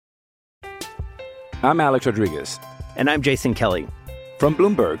I'm Alex Rodriguez. And I'm Jason Kelly. From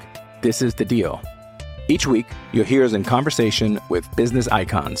Bloomberg, this is The Deal. Each week, you'll hear us in conversation with business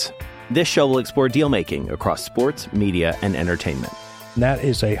icons. This show will explore deal-making across sports, media, and entertainment. That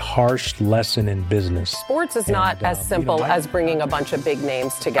is a harsh lesson in business. Sports is not as simple as bringing a bunch of big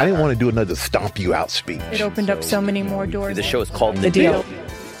names together. I didn't want to do another stomp you out speech. It opened up so many more doors. The show is called The Deal.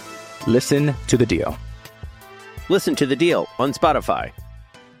 Listen to The Deal. Listen to The Deal on Spotify.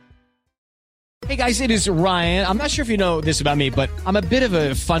 Hey guys, it is Ryan. I'm not sure if you know this about me, but I'm a bit of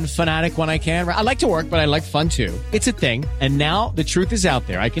a fun fanatic when I can. I like to work, but I like fun too. It's a thing. And now the truth is out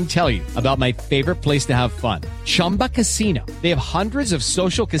there. I can tell you about my favorite place to have fun. Chumba Casino. They have hundreds of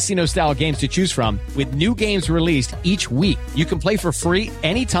social casino style games to choose from with new games released each week. You can play for free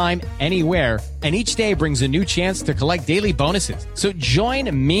anytime, anywhere. And each day brings a new chance to collect daily bonuses. So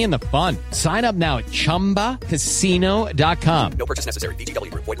join me in the fun. Sign up now at ChumbaCasino.com. No purchase necessary. VGW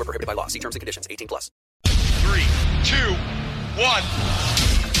Group. Void where prohibited by law. See terms and conditions. 18+. 3, 2, 1.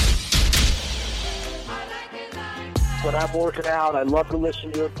 When I'm working out, I love to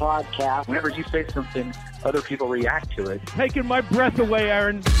listen to your podcast. Whenever you say something, other people react to it. Taking my breath away,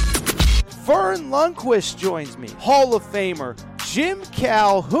 Aaron. Vern Lundquist joins me. Hall of Famer Jim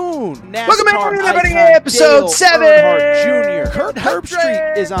Calhoun. NASCAR Welcome everybody to episode 7. Jr. Kurt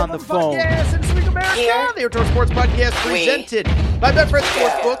Herbstreit is on the phone. The Air Sports Podcast presented by Betfred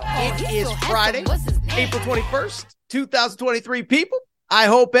Sportsbook. It is Friday, April 21st, 2023. People, I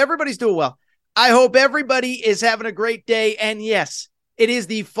hope everybody's doing well. I hope everybody is having a great day. And yes, it is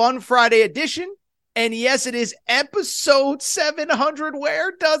the Fun Friday edition. And yes, it is episode 700.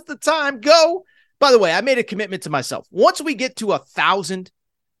 Where does the time go? By the way, I made a commitment to myself. Once we get to 1,000,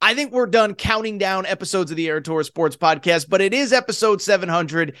 I think we're done counting down episodes of the Air Tour Sports Podcast, but it is episode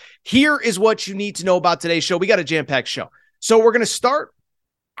 700. Here is what you need to know about today's show. We got a jam-packed show. So we're going to start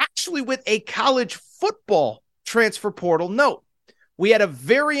actually with a college football transfer portal note. We had a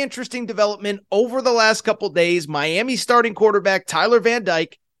very interesting development over the last couple days. Miami starting quarterback Tyler Van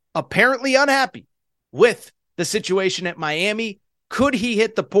Dyke apparently unhappy with the situation at Miami. Could he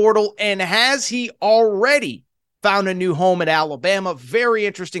hit the portal, and has he already found a new home at Alabama? Very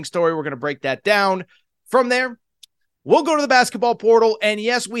interesting story. We're going to break that down. From there, we'll go to the basketball portal, and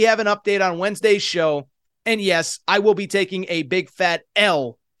yes, we have an update on Wednesday's show, and yes, I will be taking a big fat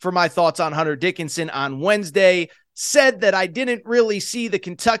L for my thoughts on Hunter Dickinson on Wednesday. Said that I didn't really see the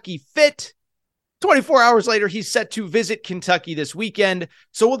Kentucky fit. 24 hours later, he's set to visit Kentucky this weekend,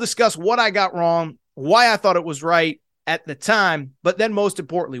 so we'll discuss what I got wrong, why I thought it was right at the time, but then most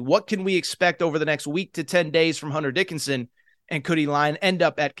importantly, what can we expect over the next week to 10 days from Hunter Dickinson, and could he end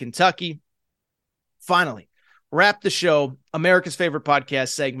up at Kentucky? Finally, wrap the show, America's favorite podcast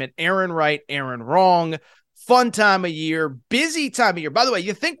segment, Aaron Right, Aaron Wrong. Fun time of year, busy time of year. By the way,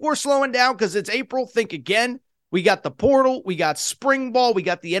 you think we're slowing down because it's April? Think again. We got the portal, we got spring ball, we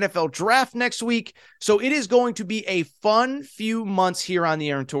got the NFL draft next week. So it is going to be a fun few months here on the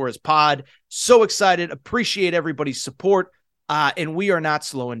Aaron Torres pod. So excited, appreciate everybody's support, and we are not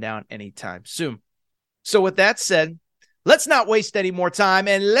slowing down anytime soon. So with that said, let's not waste any more time,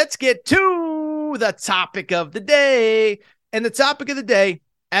 and let's get to the topic of the day. And the topic of the day,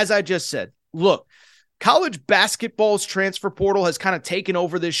 as I just said, look, college basketball's transfer portal has kind of taken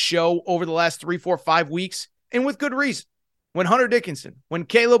over this show over the last 3, 4, 5 weeks. And with good reason. When Hunter Dickinson, when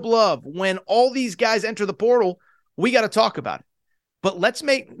Caleb Love, when all these guys enter the portal, we got to talk about it. But let's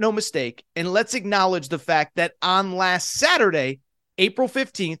make no mistake, and let's acknowledge the fact that on last Saturday, April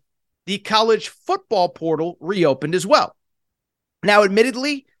 15th, the college football portal reopened as well. Now,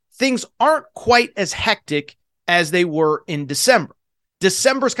 admittedly, things aren't quite as hectic as they were in December.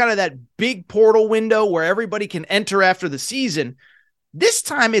 December's kind of that big portal window where everybody can enter after the season. This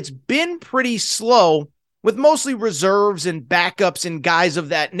time, it's been pretty slow, with mostly reserves and backups and guys of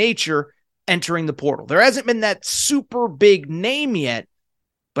that nature entering the portal. There hasn't been that super big name yet,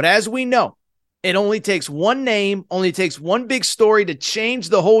 but as we know, it only takes one name, only takes one big story to change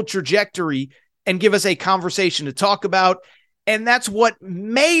the whole trajectory and give us a conversation to talk about, and that's what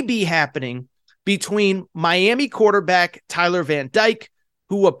may be happening between Miami quarterback Tyler Van Dyke,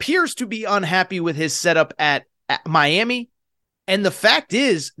 who appears to be unhappy with his setup at Miami. And the fact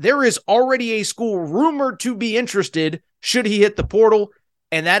is, there is already a school rumored to be interested should he hit the portal,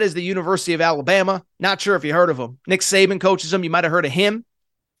 and that is the University of Alabama. Not sure if you heard of him. Nick Saban coaches him. You might have heard of him.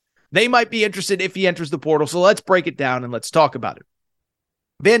 They might be interested if he enters the portal, so let's break it down and let's talk about it.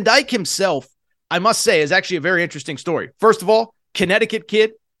 Van Dyke himself, I must say, is actually a very interesting story. First of all, Connecticut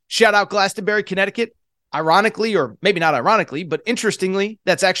kid. Shout out Glastonbury, Connecticut. Ironically, or maybe not ironically, but interestingly,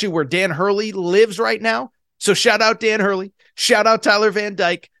 that's actually where Dan Hurley lives right now. So shout out Dan Hurley. Shout out Tyler Van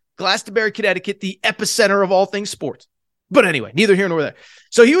Dyke. Glastonbury, Connecticut, the epicenter of all things sports. But anyway, neither here nor there.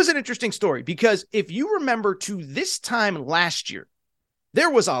 So he was an interesting story because if you remember to this time last year, there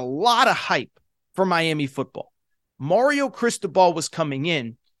was a lot of hype for Miami football. Mario Cristobal was coming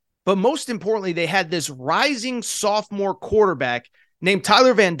in, but most importantly, they had this rising sophomore quarterback named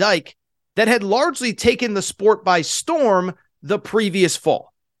Tyler Van Dyke that had largely taken the sport by storm the previous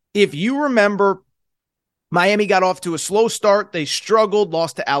fall. If you remember, Miami got off to a slow start. They struggled,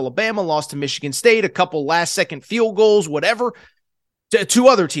 lost to Alabama, lost to Michigan State, a couple last-second field goals, whatever, to two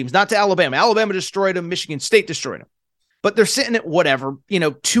other teams, not to Alabama. Alabama destroyed them. Michigan State destroyed them. But they're sitting at whatever,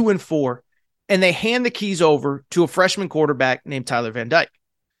 2-4, and they hand the keys over to a freshman quarterback named Tyler Van Dyke.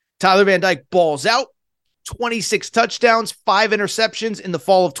 Tyler Van Dyke balls out, 26 touchdowns, 5 interceptions in the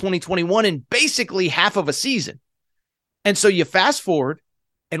fall of 2021 in basically half of a season. And so you fast forward,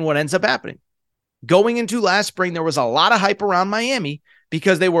 and what ends up happening? Going into last spring, there was a lot of hype around Miami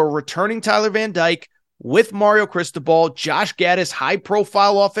because they were returning Tyler Van Dyke with Mario Cristobal, Josh Gaddis,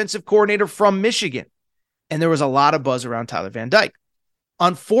 high-profile offensive coordinator from Michigan. And there was a lot of buzz around Tyler Van Dyke.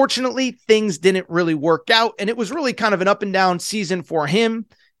 Unfortunately, things didn't really work out, and it was really kind of an up-and-down season for him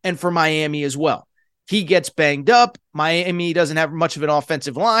and for Miami as well. He gets banged up. Miami doesn't have much of an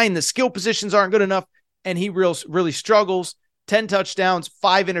offensive line. The skill positions aren't good enough, and he really struggles. 10 touchdowns,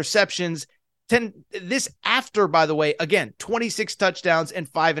 5 interceptions. This after, by the way, again, 26 touchdowns and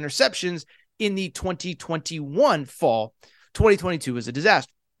 5 interceptions in the 2021 fall. 2022 is a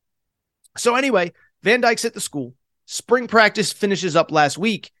disaster. So anyway, Van Dyke's at the school. Spring practice finishes up last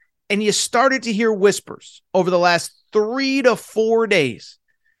week, and you started to hear whispers over the last 3 to 4 days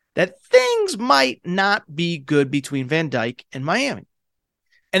that things might not be good between Van Dyke and Miami.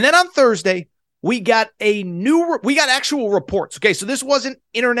 And then on Thursday, we got actual reports. Okay, so this wasn't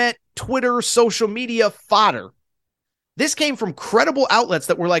internet, Twitter, social media fodder. This came from credible outlets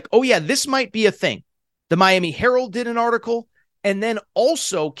that were like, oh yeah, this might be a thing. The Miami Herald did an article, and then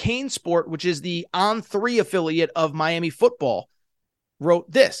also Kane Sport, which is the On3 affiliate of Miami football, wrote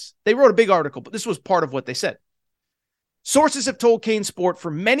this. They wrote a big article, but this was part of what they said. Sources have told Kane Sport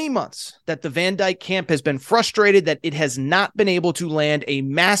for many months that the Van Dyke camp has been frustrated that it has not been able to land a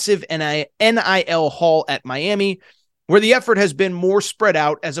massive NIL haul at Miami, where the effort has been more spread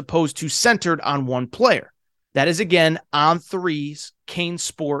out as opposed to centered on one player. That is, again, on Three's Kane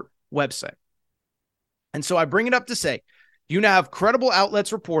Sport website. And so I bring it up to say, you now have credible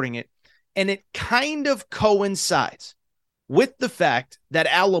outlets reporting it, and it kind of coincides with the fact that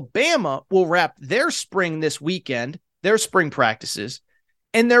Alabama will wrap their spring this weekend, their spring practices,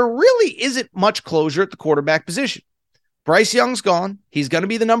 and there really isn't much closure at the quarterback position. Bryce Young's gone. He's going to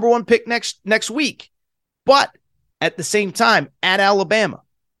be the number 1 pick next week. But at the same time, at Alabama,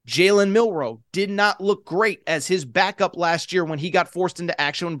 Jalen Milroe did not look great as his backup last year when he got forced into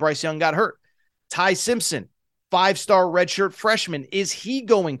action when Bryce Young got hurt. Ty Simpson, 5-star redshirt freshman, is he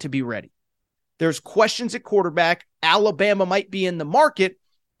going to be ready? There's questions at quarterback. Alabama might be in the market.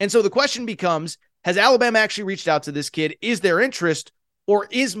 And so the question becomes, has Alabama actually reached out to this kid? Is there interest? Or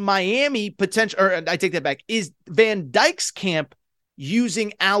is Miami potential, or I take that back, is Van Dyke's camp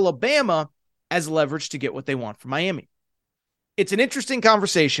using Alabama as leverage to get what they want from Miami? It's an interesting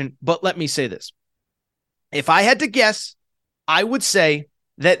conversation, but let me say this. If I had to guess, I would say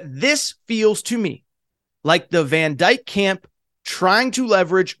that this feels to me like the Van Dyke camp trying to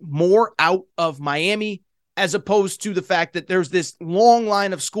leverage more out of Miami, as opposed to the fact that there's this long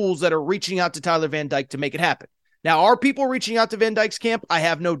line of schools that are reaching out to Tyler Van Dyke to make it happen. Now, are people reaching out to Van Dyke's camp? I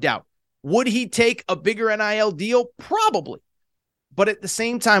have no doubt. Would he take a bigger NIL deal? Probably. But at the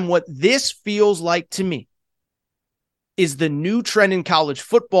same time, what this feels like to me is the new trend in college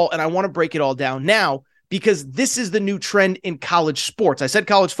football, and I want to break it all down now because this is the new trend in college sports. I said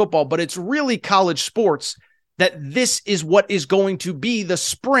college football, but it's really college sports that this is what is going to be the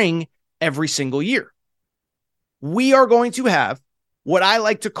spring every single year. We are going to have what I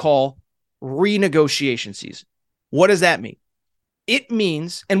like to call renegotiation season. What does that mean? It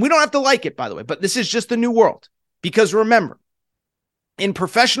means, and we don't have to like it, by the way, but this is just the new world. Because remember, in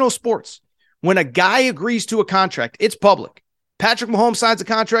professional sports, when a guy agrees to a contract, it's public. Patrick Mahomes signs a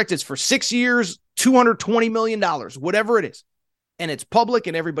contract, it's for 6 years, $220 million, whatever it is. And it's public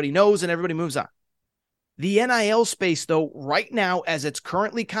and everybody knows and everybody moves on. The NIL space, though, right now, as it's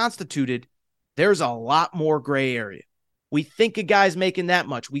currently constituted, there's a lot more gray area. We think a guy's making that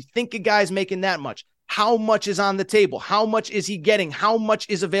much. We think a guy's making that much. How much is on the table? How much is he getting? How much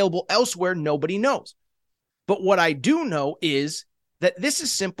is available elsewhere? Nobody knows. But what I do know is that this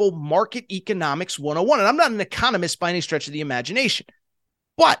is simple market economics 101. And I'm not an economist by any stretch of the imagination.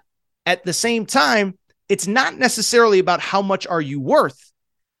 But at the same time, it's not necessarily about how much are you worth.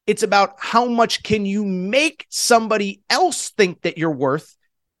 It's about how much can you make somebody else think that you're worth.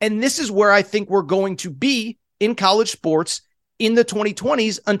 And this is where I think we're going to be in college sports in the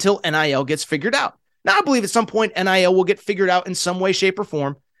 2020s until NIL gets figured out. Now, I believe at some point NIL will get figured out in some way, shape, or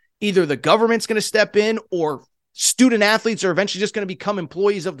form. Either the government's going to step in or student athletes are eventually just going to become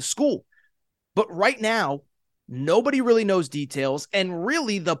employees of the school. But right now, nobody really knows details. And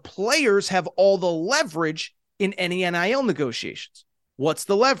really, the players have all the leverage in any NIL negotiations. What's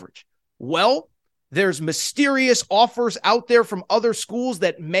the leverage? Well, there's mysterious offers out there from other schools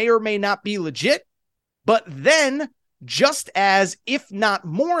that may or may not be legit. But then, just as, if not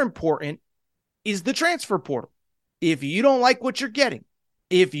more important, is the transfer portal. If you don't like what you're getting,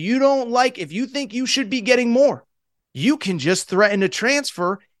 if you think you should be getting more, you can just threaten to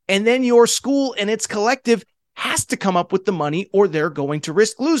transfer, and then your school and its collective has to come up with the money or they're going to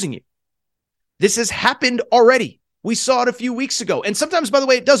risk losing you. This has happened already. We saw it a few weeks ago. And sometimes, by the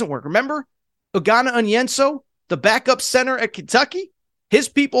way, it doesn't work. Remember Ugana Onyenso, the backup center at Kentucky? His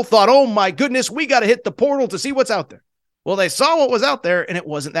people thought, oh my goodness, we got to hit the portal to see what's out there. Well, they saw what was out there and it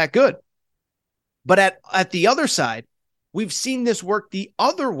wasn't that good. But at the other side, we've seen this work the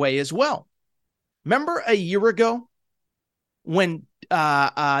other way as well. Remember a year ago when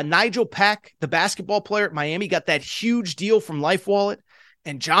Nigel Pack, the basketball player at Miami, got that huge deal from LifeWallet,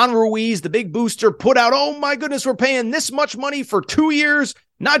 and John Ruiz, the big booster, put out, oh my goodness, we're paying this much money for 2 years.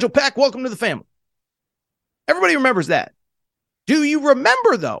 Nigel Pack, welcome to the family. Everybody remembers that. Do you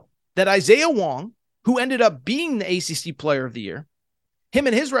remember, though, that Isaiah Wong, who ended up being the ACC Player of the Year, him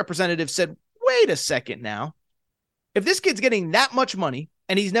and his representative said, wait a second now. If this kid's getting that much money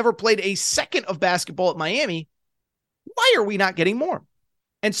and he's never played a second of basketball at Miami, why are we not getting more?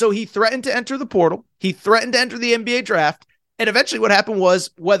 And so he threatened to enter the portal. He threatened to enter the NBA draft. And eventually what happened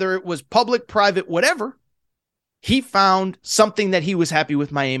was, whether it was public, private, whatever, he found something that he was happy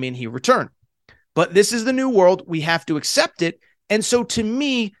with Miami and he returned. But this is the new world. We have to accept it. And so to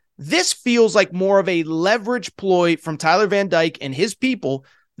me, this feels like more of a leverage ploy from Tyler Van Dyke and his people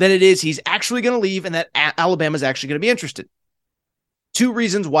than it is he's actually going to leave and that Alabama's actually going to be interested. Two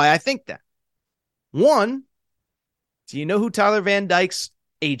reasons why I think that. One, do you know who Tyler Van Dyke's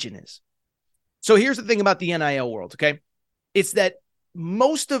agent is? So here's the thing about the NIL world, okay? It's that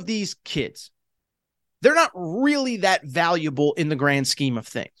most of these kids, they're not really that valuable in the grand scheme of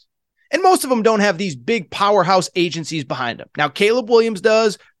things. And most of them don't have these big powerhouse agencies behind them. Now, Caleb Williams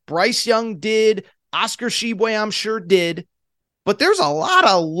does, Bryce Young did, Oscar Tshiebwe, I'm sure did, but there's a lot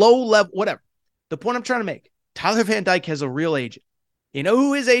of low level, whatever. The point I'm trying to make, Tyler Van Dyke has a real agent. You know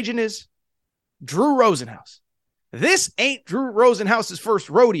who his agent is? Drew Rosenhaus. This ain't Drew Rosenhaus's first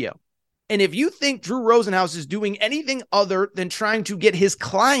rodeo. And if you think Drew Rosenhaus is doing anything other than trying to get his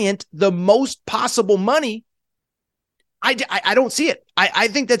client the most possible money, I don't see it. I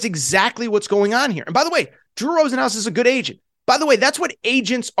think that's exactly what's going on here. And by the way, Drew Rosenhaus is a good agent. By the way, that's what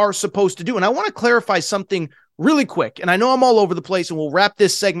agents are supposed to do. And I want to clarify something really quick. And I know I'm all over the place and we'll wrap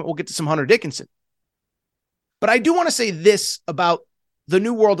this segment. We'll get to some Hunter Dickinson. But I do want to say this about the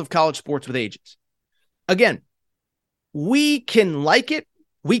new world of college sports with agents. Again, we can like it.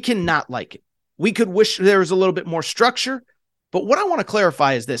 We can not like it. We could wish there was a little bit more structure. But what I want to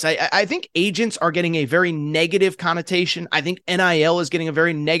clarify is this. I think agents are getting a very negative connotation. I think NIL is getting a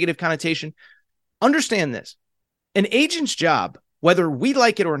very negative connotation. Understand this. An agent's job, whether we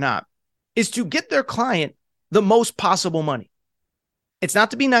like it or not, is to get their client the most possible money. It's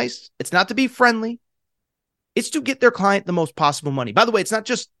not to be nice. It's not to be friendly. It's to get their client the most possible money. By the way, it's not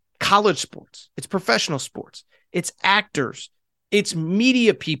just college sports. It's professional sports. It's actors. It's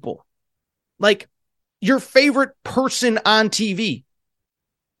media people. Like your favorite person on TV.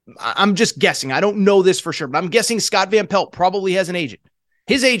 I'm just guessing. I don't know this for sure, but I'm guessing Scott Van Pelt probably has an agent.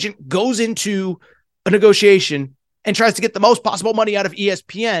 His agent goes into a negotiation and tries to get the most possible money out of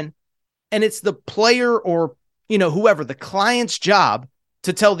ESPN. And it's the player or, whoever, the client's job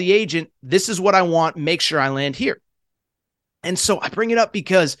to tell the agent, this is what I want. Make sure I land here. And so I bring it up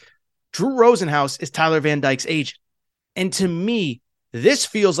because Drew Rosenhaus is Tyler Van Dyke's agent. And to me, this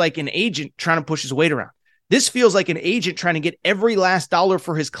feels like an agent trying to push his weight around. This feels like an agent trying to get every last dollar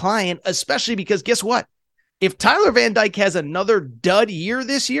for his client, especially because guess what? If Tyler Van Dyke has another dud year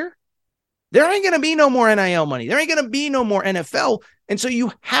this year, there ain't going to be no more NIL money. There ain't going to be no more NFL. And so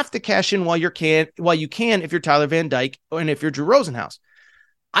you have to cash in while you can if you're Tyler Van Dyke and if you're Drew Rosenhaus.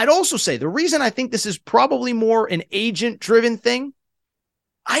 I'd also say the reason I think this is probably more an agent-driven thing,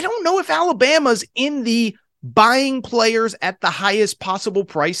 I don't know if Alabama's in the buying players at the highest possible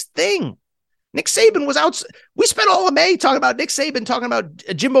price thing. Nick Saban was out. We spent all of May talking about Nick Saban, talking about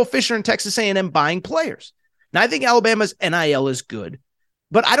Jimbo Fisher and Texas A&M buying players. Now, I think Alabama's NIL is good,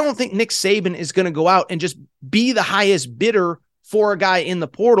 But I don't think Nick Saban is going to go out and just be the highest bidder for a guy in the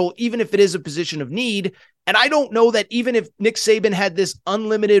portal, even if it is a position of need. And I don't know that even if Nick Saban had this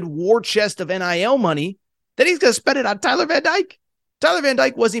unlimited war chest of NIL money, that he's going to spend it on Tyler Van Dyke. Tyler Van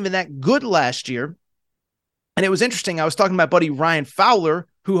Dyke wasn't even that good last year. And it was interesting. I was talking to my buddy Ryan Fowler,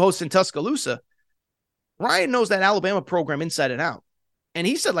 who hosts in Tuscaloosa. Ryan knows that Alabama program inside and out. And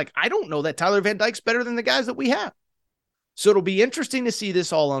he said, I don't know that Tyler Van Dyke's better than the guys that we have. So it'll be interesting to see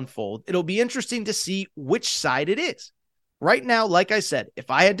this all unfold. It'll be interesting to see which side it is. Right now, like I said, if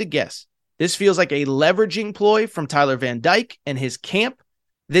I had to guess, this feels like a leveraging ploy from Tyler Van Dyke and his camp.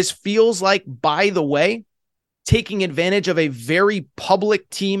 This feels like, by the way, taking advantage of a very public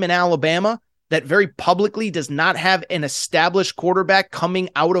team in Alabama that very publicly does not have an established quarterback coming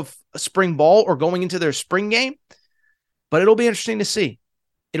out of spring ball or going into their spring game. But it'll be interesting to see.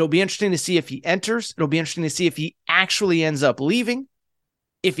 It'll be interesting to see if he enters. It'll be interesting to see if he actually ends up leaving,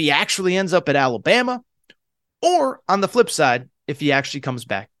 if he actually ends up at Alabama, or on the flip side, if he actually comes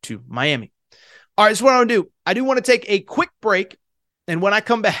back to Miami. All right, so what I want to do, I do want to take a quick break. And when I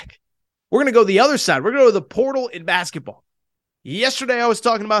come back, we're going to go the other side. We're going to go to the portal in basketball. Yesterday, I was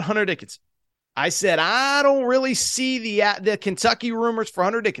talking about Hunter Dickinson. I said, I don't really see the Kentucky rumors for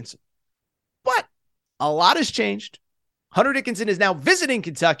Hunter Dickinson. But a lot has changed. Hunter Dickinson is now visiting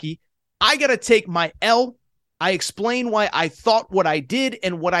Kentucky. I got to take my L. I explain why I thought what I did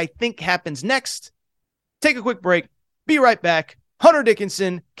and what I think happens next. Take a quick break. Be right back. Hunter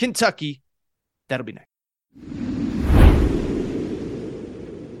Dickinson, Kentucky. That'll be next.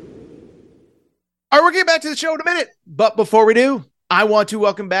 All right, we'll get back to the show in a minute. But before we do, I want to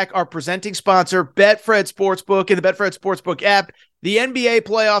welcome back our presenting sponsor, Betfred Sportsbook, and the Betfred Sportsbook app. The NBA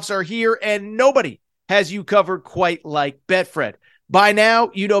playoffs are here, and nobody has you covered quite like Betfred. By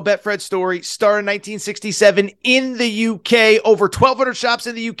now, you know Betfred's story. Started in 1967 in the UK. Over 1,200 shops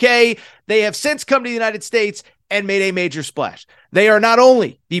in the UK. They have since come to the United States and made a major splash. They are not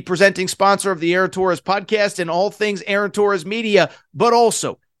only the presenting sponsor of the Aaron Torres podcast and all things Aaron Torres media, but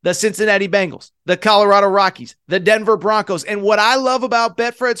also the Cincinnati Bengals, the Colorado Rockies, the Denver Broncos. And what I love about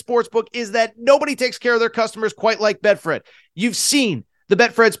Betfred Sportsbook is that nobody takes care of their customers quite like Betfred. You've seen the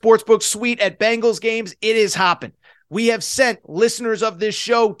Betfred Sportsbook suite at Bengals games. It is hopping. We have sent listeners of this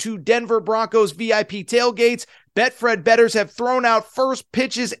show to Denver Broncos VIP tailgates. Betfred bettors have thrown out first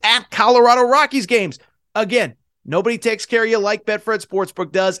pitches at Colorado Rockies games. Again, nobody takes care of you like Betfred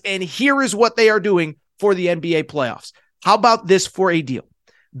Sportsbook does. And here is what they are doing for the NBA playoffs. How about this for a deal?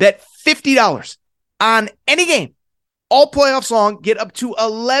 Bet $50 on any game all playoffs long. Get up to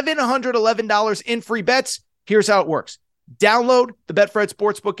 $1,111 in free bets. Here's how it works. Download the Betfred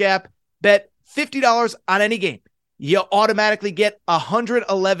Sportsbook app. Bet $50 on any game. You automatically get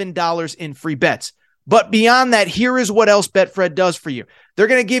 $111 in free bets. But beyond that, here is what else Betfred does for you. They're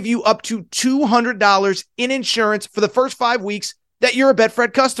going to give you up to $200 in insurance for the first 5 weeks that you're a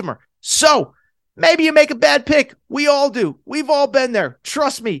Betfred customer. So maybe you make a bad pick. We all do. We've all been there.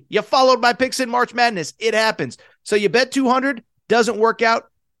 Trust me. You followed my picks in March Madness. It happens. So you bet 200, doesn't work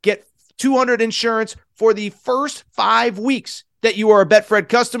out. Get 200 insurance for the first 5 weeks that you are a Betfred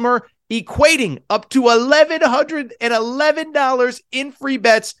customer, equating up to $1,111 in free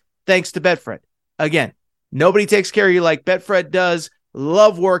bets thanks to Betfred. Again, nobody takes care of you like Betfred does.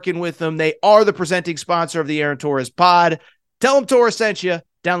 Love working with them. They are the presenting sponsor of the Aaron Torres pod. Tell them Torres sent you.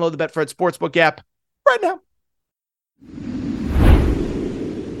 Download the Betfred Sportsbook app right now.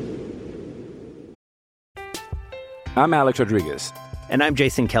 I'm Alex Rodriguez. And I'm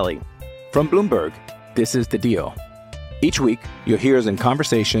Jason Kelly. From Bloomberg, this is The Deal. Each week, you'll hear us in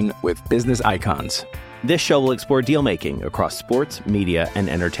conversation with business icons. This show will explore deal-making across sports, media, and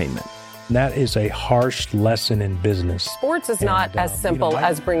entertainment. That is a harsh lesson in business. Sports is not as simple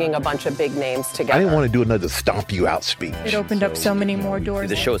as bringing a bunch of big names together. I didn't want to do another stomp you out speech. It opened up so many more doors.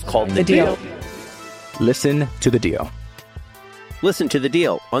 The show is called The Deal. Listen to The Deal. Listen to The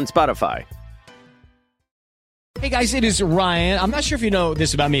Deal on Spotify. Hey guys, it is Ryan. I'm not sure if you know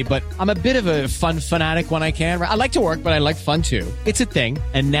this about me, but I'm a bit of a fun fanatic when I can. I like to work, but I like fun too. It's a thing.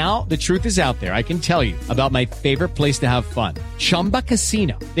 And now the truth is out there. I can tell you about my favorite place to have fun. Chumba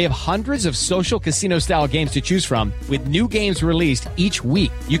Casino. They have hundreds of social casino style games to choose from with new games released each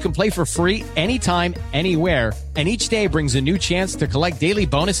week. You can play for free anytime, anywhere. And each day brings a new chance to collect daily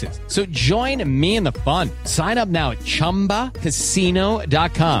bonuses. So join me in the fun. Sign up now at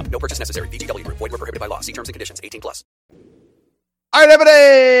ChumbaCasino.com. No purchase necessary. VGW. Void where prohibited by law. See terms and conditions. 18+. All right,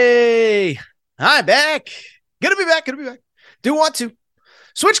 everybody. I'm back. Good to be back. Do want to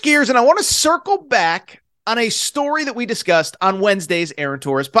switch gears, and I want to circle back on a story that we discussed on Wednesday's Aaron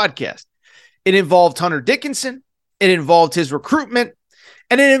Torres podcast. It involved Hunter Dickinson. It involved his recruitment.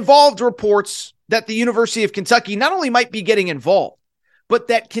 And it involved reports that the University of Kentucky not only might be getting involved, but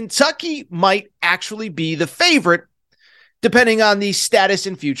that Kentucky might actually be the favorite, depending on the status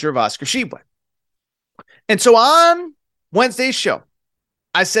and future of Oscar Tshiebwe. And so on Wednesday's show,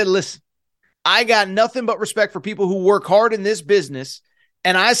 I said, listen, I got nothing but respect for people who work hard in this business.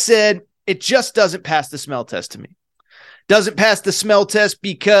 And I said, it just doesn't pass the smell test to me. Doesn't pass the smell test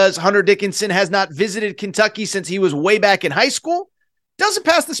because Hunter Dickinson has not visited Kentucky since he was way back in high school. Doesn't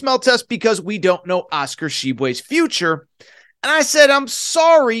pass the smell test because we don't know Oscar Tshiebwe's future. And I said, I'm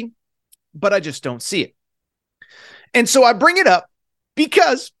sorry, but I just don't see it. And so I bring it up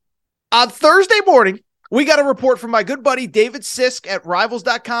because on Thursday morning, we got a report from my good buddy David Sisk at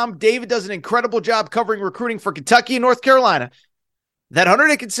Rivals.com. David does an incredible job covering recruiting for Kentucky and North Carolina. That Hunter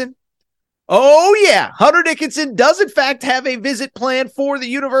Dickinson, Hunter Dickinson does in fact have a visit planned for the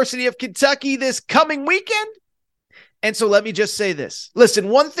University of Kentucky this coming weekend. And so let me just say this. Listen,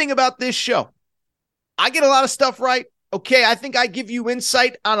 one thing about this show, I get a lot of stuff right. Okay, I think I give you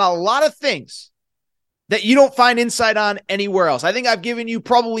insight on a lot of things that you don't find insight on anywhere else. I think I've given you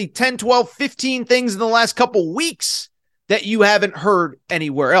probably 10, 12, 15 things in the last couple weeks that you haven't heard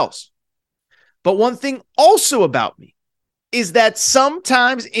anywhere else. But one thing also about me is that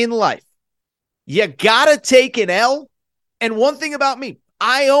sometimes in life, you gotta take an L. And one thing about me,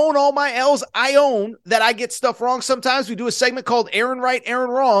 I own all my L's. I own that I get stuff wrong. Sometimes we do a segment called Aaron Right, Aaron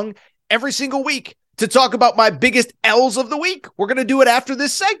Wrong every single week to talk about my biggest L's of the week. We're going to do it after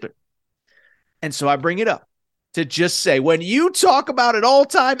this segment. And so I bring it up to just say, when you talk about an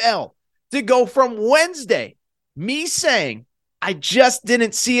all-time L, to go from Wednesday, me saying, I just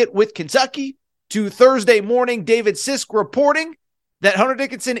didn't see it with Kentucky, to Thursday morning, David Sisk reporting that Hunter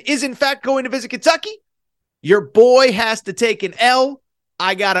Dickinson is in fact going to visit Kentucky, your boy has to take an L.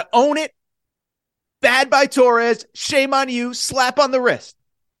 I got to own it. Bad by Torres. Shame on you. Slap on the wrist.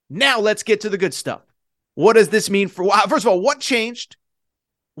 Now let's get to the good stuff. What does this mean for, first of all, what changed?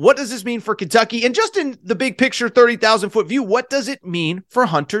 What does this mean for Kentucky? And just in the big picture, 30,000 foot view, what does it mean for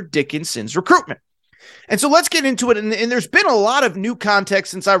Hunter Dickinson's recruitment? And so let's get into it. And there's been a lot of new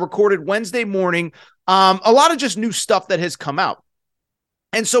context since I recorded Wednesday morning. A lot of just new stuff that has come out.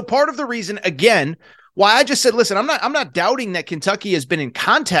 And so part of the reason, again, why I just said, listen, I'm not doubting that Kentucky has been in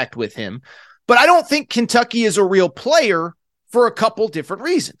contact with him, but I don't think Kentucky is a real player for a couple different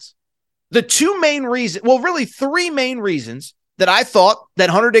reasons. The two main reasons, well, really three main reasons that I thought that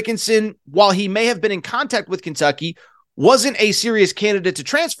Hunter Dickinson, while he may have been in contact with Kentucky, wasn't a serious candidate to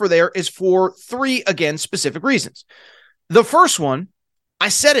transfer there is for three, again, specific reasons. The first one, I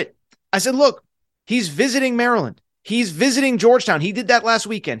said it. I said, look, he's visiting Maryland. He's visiting Georgetown. He did that last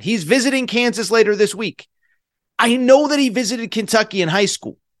weekend. He's visiting Kansas later this week. I know that he visited Kentucky in high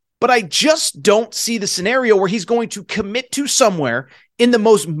school, but I just don't see the scenario where he's going to commit to somewhere in the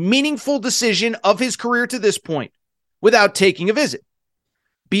most meaningful decision of his career to this point without taking a visit.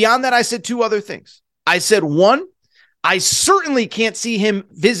 Beyond that, I said two other things. I said, one, I certainly can't see him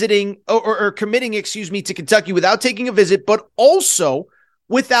visiting or committing, to Kentucky without taking a visit, but also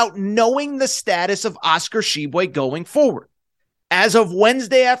without knowing the status of Oscar Tshiebwe going forward. As of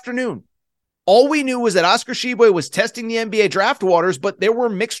Wednesday afternoon, all we knew was that Oscar Tshiebwe was testing the NBA draft waters, but there were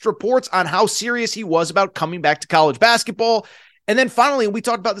mixed reports on how serious he was about coming back to college basketball. And then finally, and we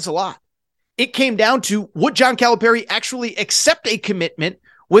talked about this a lot, it came down to, would John Calipari actually accept a commitment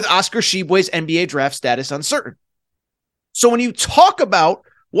with Oscar Tshiebwe's NBA draft status uncertain? So when you talk about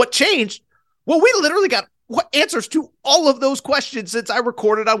what changed, well, we literally got answers to all of those questions since I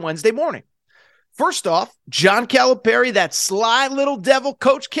recorded on Wednesday morning. First off, John Calipari, that sly little devil,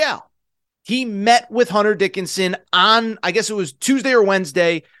 Coach Cal, he met with Hunter Dickinson on, I guess it was Tuesday or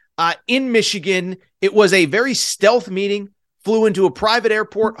Wednesday in Michigan. It was a very stealth meeting, flew into a private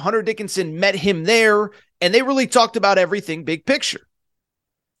airport. Hunter Dickinson met him there, and they really talked about everything big picture.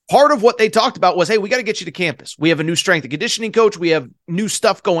 Part of what they talked about was, hey, we got to get you to campus. We have a new strength and conditioning coach. We have new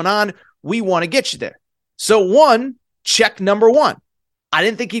stuff going on. We want to get you there. So check number one. I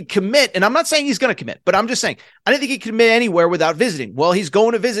didn't think he'd commit, and I'm not saying he's going to commit, but I'm just saying I didn't think he'd commit anywhere without visiting. Well, he's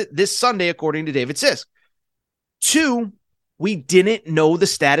going to visit this Sunday, according to David Sisk. Two, we didn't know the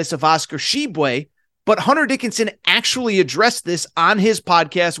status of Oscar Tshiebwe, but Hunter Dickinson actually addressed this on his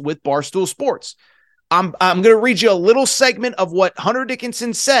podcast with Barstool Sports. I'm going to read you a little segment of what Hunter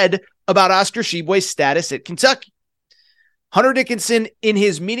Dickinson said about Oscar Tshiebwe's status at Kentucky. Hunter Dickinson, in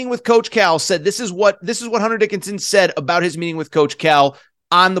his meeting with Coach Cal, said this is what Hunter Dickinson said about his meeting with Coach Cal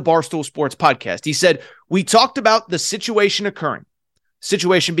on the Barstool Sports podcast. He said, we talked about the situation occurring,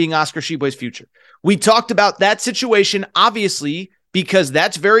 situation being Oscar Tshiebwe's future. We talked about that situation, obviously, because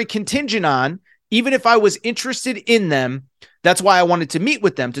that's very contingent on Even if I was interested in them, that's why I wanted to meet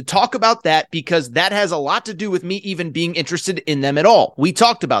with them to talk about that, because that has a lot to do with me even being interested in them at all. We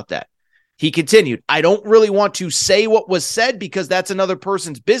talked about that. He continued, I don't really want to say what was said because that's another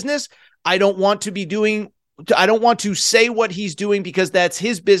person's business. I don't want to say what he's doing because that's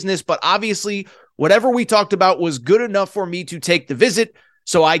his business. But obviously, whatever we talked about was good enough for me to take the visit.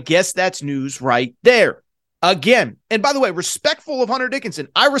 So I guess that's news right there. Again, and by the way, respectful of Hunter Dickinson,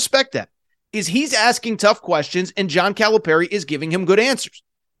 I respect that. Is he's asking tough questions and John Calipari is giving him good answers.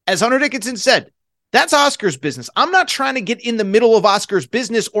 As Hunter Dickinson said, that's Oscar's business. I'm not trying to get in the middle of Oscar's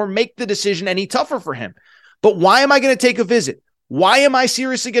business or make the decision any tougher for him. But why am I going to take a visit? Why am I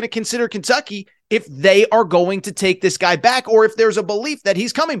seriously going to consider Kentucky if they are going to take this guy back or if there's a belief that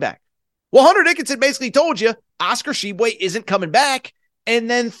he's coming back? Well, Hunter Dickinson basically told you Oscar Tshiebwe isn't coming back. And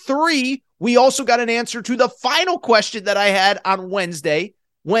then 3, we also got an answer to the final question that I had on Wednesday,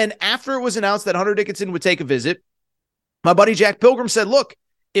 when after it was announced that Hunter Dickinson would take a visit, my buddy Jack Pilgrim said, look,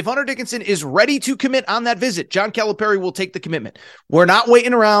 if Hunter Dickinson is ready to commit on that visit, John Calipari will take the commitment. We're not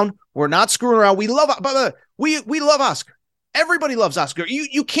waiting around. We're not screwing around. We love Oscar. Everybody loves Oscar.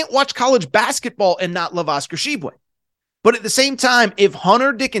 You can't watch college basketball and not love Oscar Tshiebwe. But at the same time, if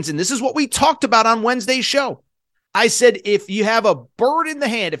Hunter Dickinson, this is what we talked about on Wednesday's show. I said, if you have a bird in the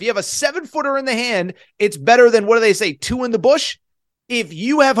hand, if you have a 7-footer in the hand, it's better than, what do they say, 2 in the bush. If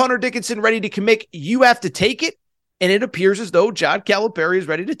you have Hunter Dickinson ready to commit, you have to take it. And it appears as though John Calipari is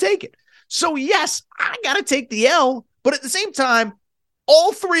ready to take it. So yes, I got to take the L. But at the same time,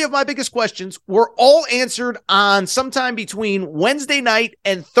 all 3 of my biggest questions were all answered on sometime between Wednesday night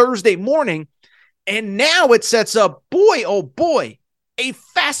and Thursday morning. And now it sets up, boy, oh boy, a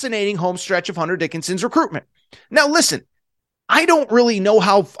fascinating home stretch of Hunter Dickinson's recruitment. Now, listen, I don't really know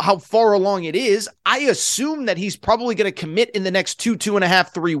how far along it is. I assume that he's probably going to commit in the next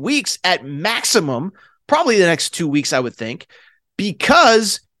 2.5, 3 weeks at maximum, probably the next 2 weeks, I would think,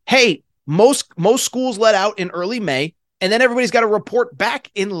 because, hey, most schools let out in early May, and then everybody's got to report back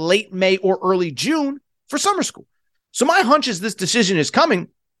in late May or early June for summer school. So my hunch is this decision is coming,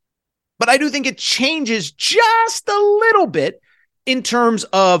 but I do think it changes just a little bit in terms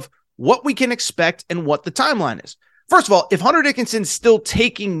of what we can expect and what the timeline is. First of all, if Hunter Dickinson's still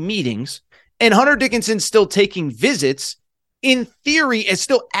taking meetings and Hunter Dickinson's still taking visits, in theory, it's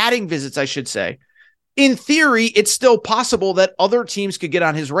still adding visits, I should say. In theory, it's still possible that other teams could get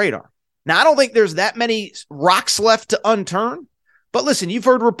on his radar. Now, I don't think there's that many rocks left to unturn, but listen, you've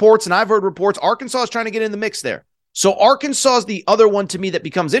heard reports and I've heard reports. Arkansas is trying to get in the mix there. So Arkansas is the other one to me that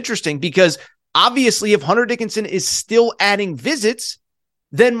becomes interesting because obviously if Hunter Dickinson is still adding visits,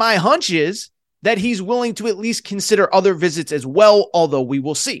 then my hunch is that he's willing to at least consider other visits as well, although we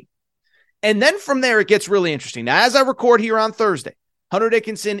will see. And then from there, it gets really interesting. Now, as I record here on Thursday, Hunter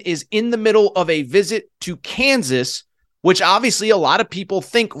Dickinson is in the middle of a visit to Kansas, which obviously a lot of people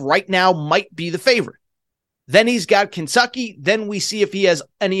think right now might be the favorite. Then he's got Kentucky. Then we see if he has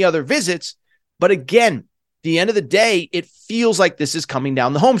any other visits. But again, the end of the day, it feels like this is coming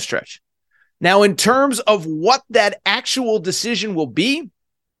down the home stretch. Now, in terms of what that actual decision will be,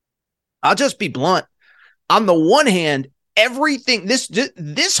 I'll just be blunt. On the one hand, everything,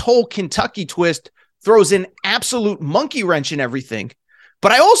 this whole Kentucky twist throws an absolute monkey wrench in everything.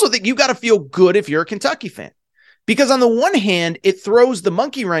 But I also think you got to feel good if you're a Kentucky fan. Because on the one hand, it throws the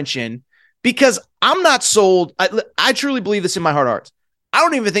monkey wrench in because I'm not sold. I truly believe this in my heart of hearts. I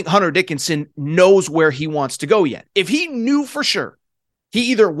don't even think Hunter Dickinson knows where he wants to go yet. If he knew for sure,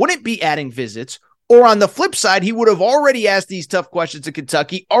 he either wouldn't be adding visits, or on the flip side, he would have already asked these tough questions to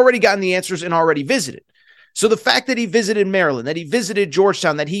Kentucky, already gotten the answers, and already visited. So the fact that he visited Maryland, that he visited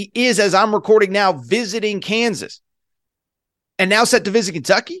Georgetown, that he is, as I'm recording now, visiting Kansas, and now set to visit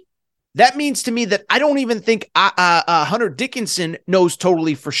Kentucky, that means to me that I don't even think Hunter Dickinson knows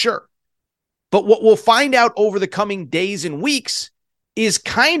totally for sure. But what we'll find out over the coming days and weeks is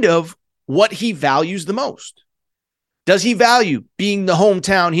kind of what he values the most. Does he value being the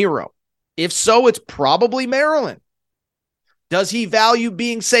hometown hero? If so, it's probably Maryland. Does he value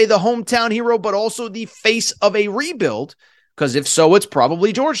being, say, the hometown hero, but also the face of a rebuild? Because if so, it's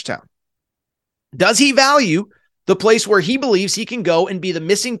probably Georgetown. Does he value the place where he believes he can go and be the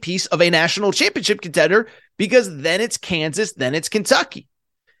missing piece of a national championship contender? Because then it's Kansas, then it's Kentucky.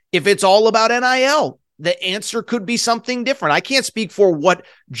 If it's all about NIL, the answer could be something different. I can't speak for what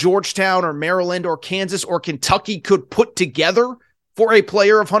Georgetown or Maryland or Kansas or Kentucky could put together for a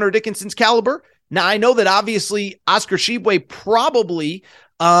player of Hunter Dickinson's caliber. Now, I know that obviously Oscar Tshiebwe probably,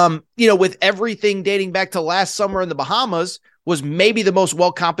 with everything dating back to last summer in the Bahamas, was maybe the most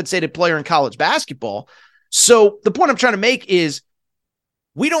well-compensated player in college basketball. So the point I'm trying to make is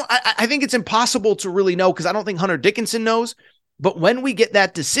I think it's impossible to really know because I don't think Hunter Dickinson knows. But when we get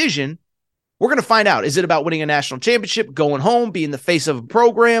that decision, we're going to find out. Is it about winning a national championship, going home, being the face of a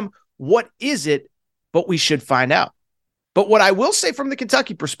program? What is it? But we should find out. But what I will say from the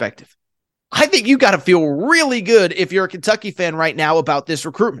Kentucky perspective, I think you got to feel really good if you're a Kentucky fan right now about this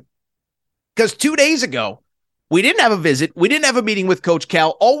recruitment. Because 2 days ago, we didn't have a visit. We didn't have a meeting with Coach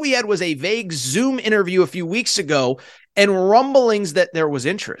Cal. All we had was a vague Zoom interview a few weeks ago and rumblings that there was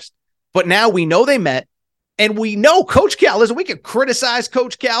interest. But now we know they met, and we know Coach Cal, listen, we could criticize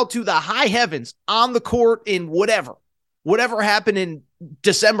Coach Cal to the high heavens on the court in whatever happened in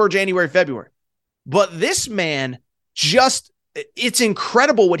December, January, February. But this man it's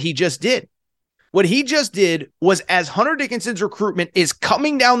incredible what he just did. What he just did was, as Hunter Dickinson's recruitment is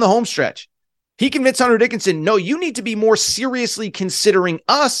coming down the home stretch, he convinced Hunter Dickinson, no, you need to be more seriously considering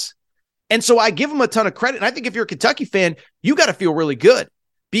us. And so I give him a ton of credit. And I think if you're a Kentucky fan, you got to feel really good.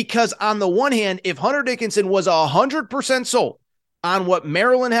 Because on the one hand, if Hunter Dickinson was 100% sold on what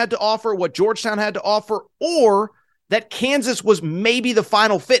Maryland had to offer, what Georgetown had to offer, or that Kansas was maybe the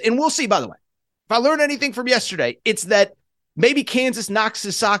final fit, and we'll see, by the way, if I learned anything from yesterday, it's that maybe Kansas knocks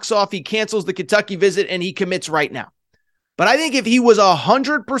his socks off, he cancels the Kentucky visit, and he commits right now. But I think if he was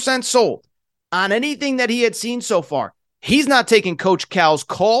 100% sold on anything that he had seen so far, he's not taking Coach Cal's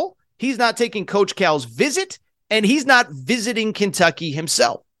call, he's not taking Coach Cal's visit, and he's not visiting Kentucky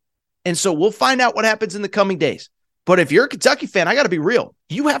himself. And so we'll find out what happens in the coming days. But if you're a Kentucky fan, I got to be real.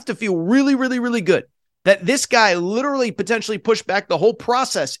 You have to feel really, really, really good that this guy literally potentially pushed back the whole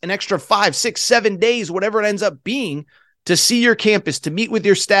process an extra 5, 6, 7 days, whatever it ends up being, to see your campus, to meet with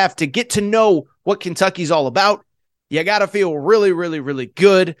your staff, to get to know what Kentucky's all about. You got to feel really, really, really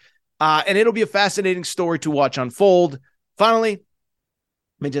good. And it'll be a fascinating story to watch unfold. Finally, let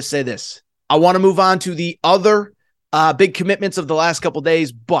me just say this. I want to move on to the other big commitments of the last couple of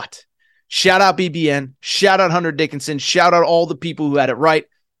days, but shout out BBN, shout out Hunter Dickinson, shout out all the people who had it right.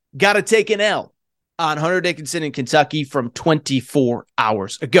 Got to take an L on Hunter Dickinson in Kentucky from 24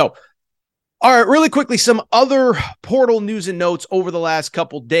 hours ago. All right, really quickly, some other portal news and notes over the last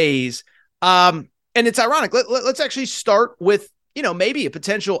couple days. And it's ironic. Let's actually start with, maybe a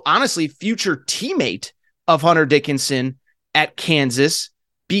potential, honestly, future teammate of Hunter Dickinson at Kansas,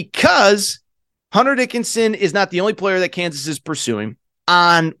 because Hunter Dickinson is not the only player that Kansas is pursuing.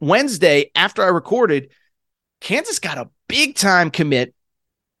 On Wednesday, after I recorded, Kansas got a big-time commit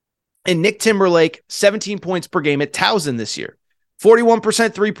in Nick Timberlake, 17 points per game at Towson this year.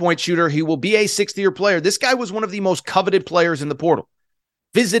 41% three-point shooter. He will be a sixth-year player. This guy was one of the most coveted players in the portal.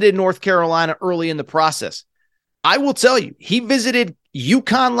 Visited North Carolina early in the process. I will tell you, he visited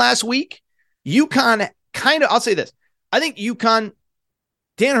UConn last week. UConn I'll say this. I think UConn,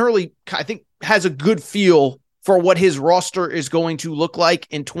 Dan Hurley, I think, has a good feel for what his roster is going to look like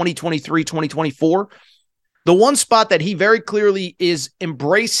in 2023, 2024. The one spot that he very clearly is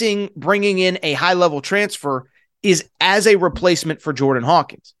embracing bringing in a high-level transfer is as a replacement for Jordan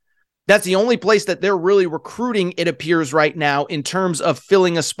Hawkins. That's the only place that they're really recruiting, it appears right now, in terms of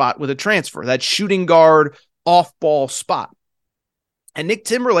filling a spot with a transfer, that shooting guard, off-ball spot. And Nick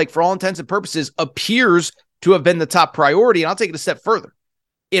Timberlake, for all intents and purposes, appears to have been the top priority, and I'll take it a step further.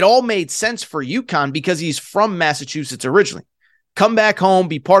 It all made sense for UConn because he's from Massachusetts originally. Come back home,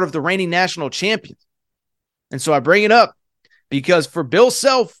 be part of the reigning national champions. And so I bring it up because for Bill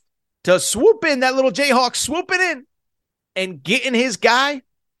Self to swoop in, that little Jayhawk swooping in and getting his guy,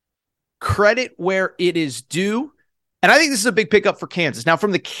 credit where it is due. And I think this is a big pickup for Kansas. Now,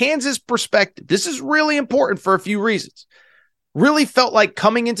 from the Kansas perspective, this is really important for a few reasons. Really felt like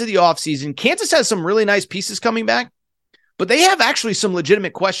coming into the offseason, Kansas has some really nice pieces coming back, but they have actually some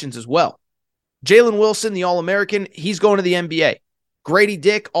legitimate questions as well. Jalen Wilson, the All-American, he's going to the NBA. Grady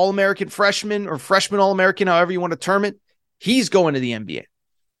Dick, All-American freshman or freshman All-American, however you want to term it, he's going to the NBA.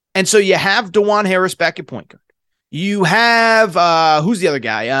 And so you have DeJuan Harris back at point guard. You have, who's the other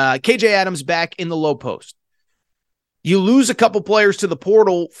guy? KJ Adams back in the low post. You lose a couple players to the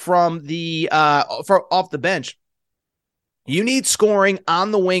portal from the off the bench. You need scoring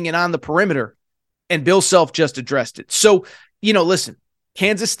on the wing and on the perimeter, and Bill Self just addressed it. So, listen,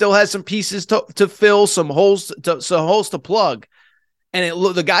 Kansas still has some pieces to fill, some holes to plug.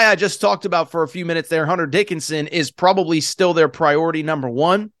 And the guy I just talked about for a few minutes there, Hunter Dickinson, is probably still their priority number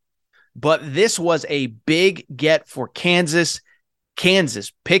one. But this was a big get for Kansas.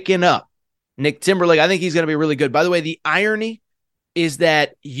 Kansas picking up Nick Timberlake. I think he's going to be really good. By the way, the irony is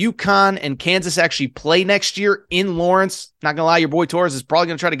that UConn and Kansas actually play next year in Lawrence. Not going to lie, your boy Torres is probably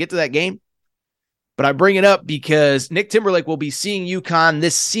going to try to get to that game. But I bring it up because Nick Timberlake will be seeing UConn.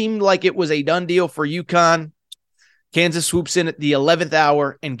 This seemed like it was a done deal for UConn. Kansas swoops in at the 11th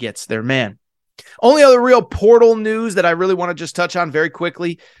hour and gets their man. Only other real portal news that I really want to just touch on very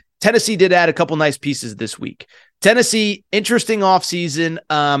quickly. Tennessee did add a couple nice pieces this week. Tennessee, interesting offseason,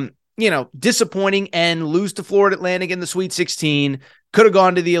 disappointing and lose to Florida Atlantic in the Sweet 16. Could have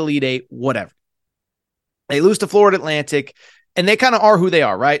gone to the Elite Eight, whatever. They lose to Florida Atlantic, and they kind of are who they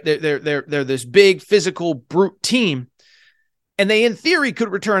are, right? They're this big, physical, brute team, and they, in theory,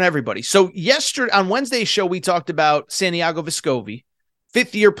 could return everybody. So yesterday, on Wednesday's show, we talked about Santiago Vescovi.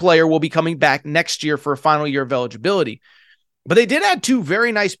 Fifth-year player will be coming back next year for a final year of eligibility. But they did add two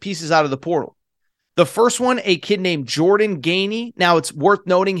very nice pieces out of the portal. The first one, a kid named Jordan Gainey. Now, it's worth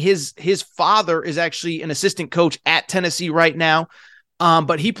noting his father is actually an assistant coach at Tennessee right now,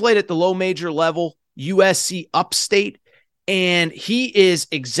 but he played at the low major level, USC Upstate, and he is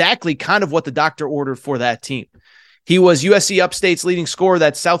exactly kind of what the doctor ordered for that team. He was USC Upstate's leading scorer.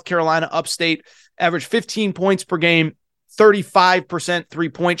 That's South Carolina Upstate, averaged 15 points per game, 35%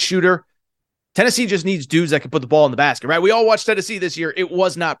 three-point shooter. Tennessee just needs dudes that can put the ball in the basket, right? We all watched Tennessee this year. It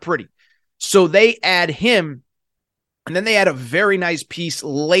was not pretty. So they add him, and then they add a very nice piece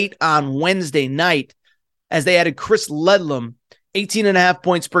late on Wednesday night as they added Chris Ledlam, 18.5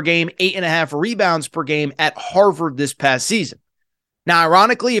 points per game, 8.5 rebounds per game at Harvard this past season. Now,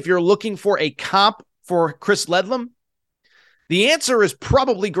 ironically, if you're looking for a comp for Chris Ledlam, the answer is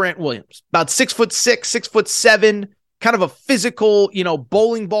probably Grant Williams, about 6'6", 6'7", kind of a physical,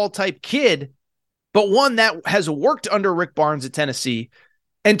 bowling ball type kid, but one that has worked under Rick Barnes at Tennessee.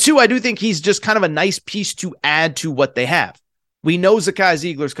 And two, I do think he's just kind of a nice piece to add to what they have. We know Zakai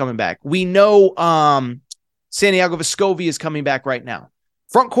Ziegler's coming back. We know Santiago Vescovi is coming back right now.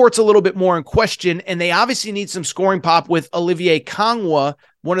 Front court's a little bit more in question, and they obviously need some scoring pop with Olivier Kangwa,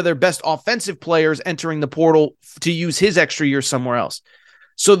 one of their best offensive players, entering the portal to use his extra year somewhere else.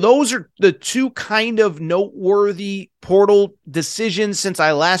 So those are the two kind of noteworthy portal decisions since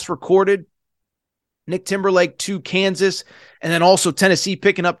I last recorded. Nick Timberlake to Kansas, and then also Tennessee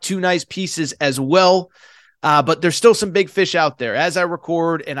picking up two nice pieces as well. But there's still some big fish out there as I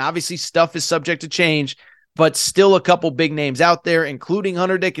record, and obviously stuff is subject to change, but still a couple big names out there, including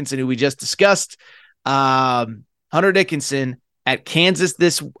Hunter Dickinson, who we just discussed. Hunter Dickinson at Kansas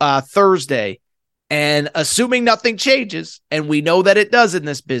this Thursday. And assuming nothing changes, and we know that it does in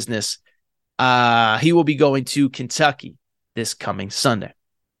this business, he will be going to Kentucky this coming Sunday.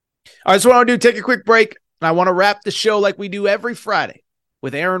 All right, so what I want to do, take a quick break. I want to wrap the show like we do every Friday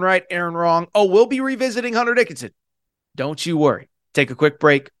with Aaron Right, Aaron Wrong. Oh, we'll be revisiting Hunter Dickinson. Don't you worry. Take a quick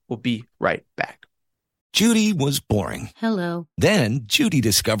break. We'll be right back. Judy was boring. Hello. Then Judy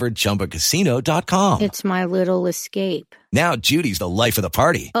discovered ChumbaCasino.com. It's my little escape. Now Judy's the life of the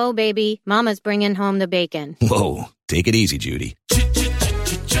party. Oh, baby, mama's bringing home the bacon. Whoa, take it easy, Judy.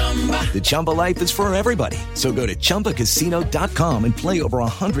 The Chumba life is for everybody. So go to ChumbaCasino.com and play over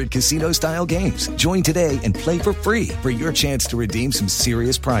 100 casino-style games. Join today and play for free for your chance to redeem some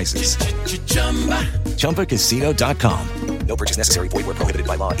serious prizes. ChumbaCasino.com. No purchase necessary. Void where prohibited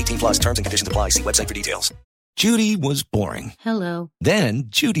by law. 18+ terms and conditions apply. See website for details. Judy was boring. Hello. Then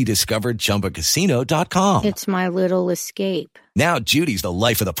Judy discovered ChumbaCasino.com. It's my little escape. Now Judy's the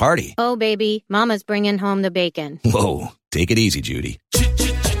life of the party. Oh, baby, mama's bringing home the bacon. Whoa, take it easy, Judy.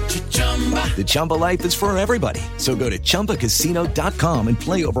 The Chumba life is for everybody. So go to ChumbaCasino.com and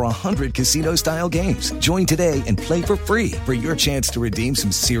play over 100 casino-style games. Join today and play for free for your chance to redeem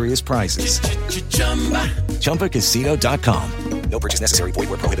some serious prizes. ChumbaCasino.com. No purchase necessary. Void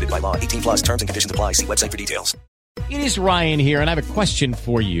where prohibited by law. 18+ terms and conditions apply. See website for details. It is Ryan here, and I have a question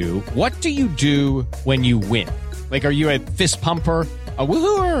for you. What do you do when you win? Like, are you a fist pumper, a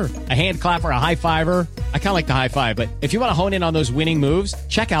woohooer, a hand clapper, a high fiver? I kind of like the high five, but if you want to hone in on those winning moves,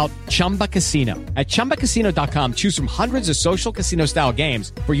 check out Chumba Casino. At ChumbaCasino.com, choose from hundreds of social casino-style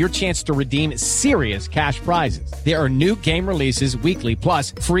games for your chance to redeem serious cash prizes. There are new game releases weekly,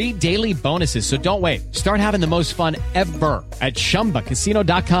 plus free daily bonuses, so don't wait. Start having the most fun ever at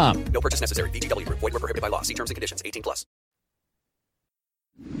ChumbaCasino.com. No purchase necessary. VGW. Void where prohibited by law. See terms and conditions. 18+.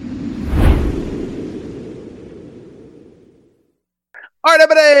 All right,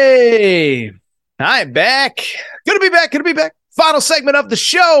 everybody. I'm back. Good to be back. Final segment of the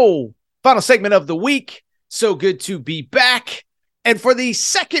show. Final segment of the week. So good to be back. And for the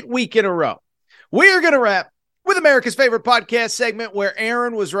second week in a row, we are going to wrap with America's favorite podcast segment where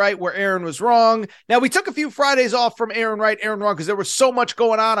Aaron was right, where Aaron was wrong. Now, we took a few Fridays off from Aaron Right, Aaron Wrong because there was so much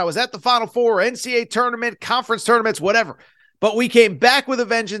going on. I was at the Final Four, NCAA tournament, conference tournaments, whatever. But we came back with a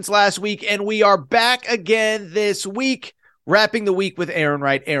vengeance last week, and we are back again this week. Wrapping the week with Aaron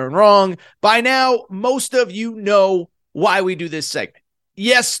Right, Aaron Wrong. By now, most of you know why we do this segment.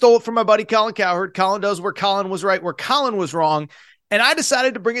 Yes, stole it from my buddy Colin Cowherd. Colin does where Colin was right, where Colin was wrong. And I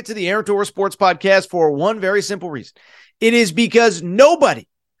decided to bring it to the Aaron Torres Sports Podcast for one very simple reason. It is because nobody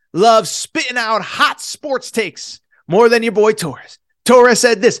loves spitting out hot sports takes more than your boy Torres. Torres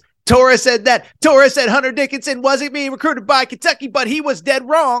said this. Torres said that. Torres said Hunter Dickinson wasn't being recruited by Kentucky, but he was dead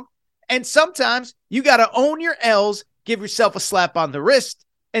wrong. And sometimes you got to own your L's, give yourself a slap on the wrist.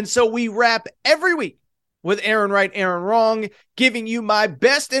 And so we wrap every week with Aaron Right, Aaron Wrong, giving you my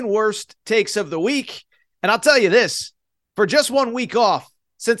best and worst takes of the week. And I'll tell you this, for just 1 week off,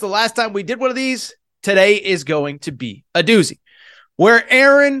 since the last time we did one of these, today is going to be a doozy. Where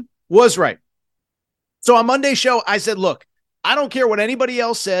Aaron was right. So on Monday's show, I said, look, I don't care what anybody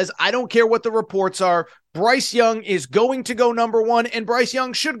else says. I don't care what the reports are. Bryce Young is going to go number one, and Bryce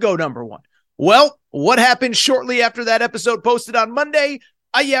Young should go number one. Well, what happened shortly after that episode posted on Monday?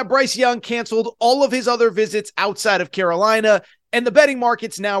 Bryce Young canceled all of his other visits outside of Carolina, and the betting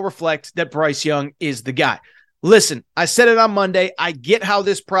markets now reflect that Bryce Young is the guy. Listen, I said it on Monday. I get how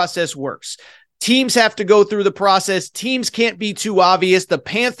this process works. Teams have to go through the process. Teams can't be too obvious. The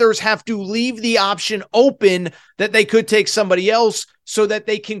Panthers have to leave the option open that they could take somebody else so that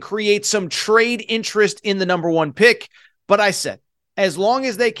they can create some trade interest in the number one pick. But I said, as long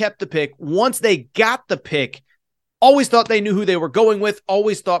as they kept the pick, once they got the pick, always thought they knew who they were going with,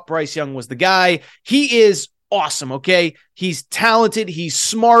 always thought Bryce Young was the guy. He is awesome, okay? He's talented. He's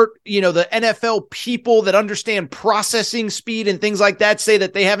smart. You know, the NFL people that understand processing speed and things like that say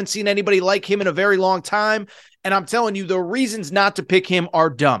that they haven't seen anybody like him in a very long time. And I'm telling you, the reasons not to pick him are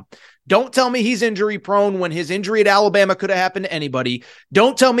dumb. Don't tell me he's injury prone when his injury at Alabama could have happened to anybody.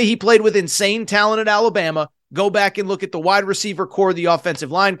 Don't tell me he played with insane talent at Alabama. Go back and look at the wide receiver core, the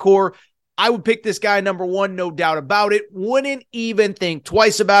offensive line core. I would pick this guy number one, no doubt about it. Wouldn't even think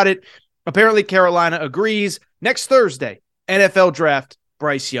twice about it. Apparently, Carolina agrees. Next Thursday, NFL draft,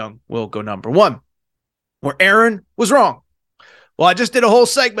 Bryce Young will go number one. Where Aaron was wrong. Well, I just did a whole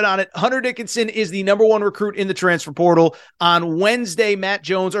segment on it. Hunter Dickinson is the number one recruit in the transfer portal. On Wednesday, Matt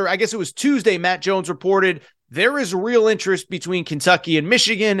Jones, or I guess it was Tuesday, Matt Jones reported there is real interest between Kentucky and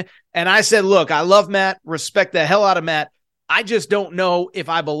Michigan. And I said, look, I love Matt, respect the hell out of Matt. I just don't know if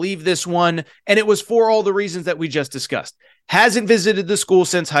I believe this one. And it was for all the reasons that we just discussed. Hasn't visited the school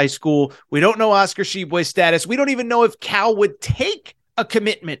since high school. We don't know Oscar Tshiebwe's status. We don't even know if Cal would take a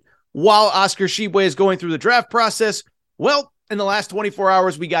commitment while Oscar Tshiebwe is going through the draft process. Well, in the last 24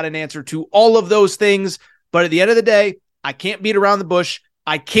 hours, we got an answer to all of those things. But at the end of the day, I can't beat around the bush.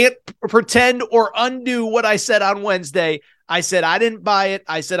 I can't pretend or undo what I said on Wednesday. I said I didn't buy it.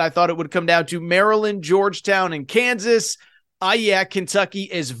 I said I thought it would come down to Maryland, Georgetown, and Kansas. Kentucky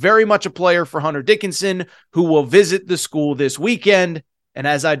is very much a player for Hunter Dickinson, who will visit the school this weekend. And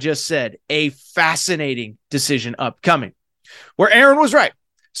as I just said, a fascinating decision upcoming. Where Aaron was right.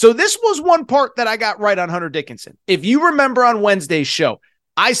 So this was one part that I got right on Hunter Dickinson. If you remember on Wednesday's show,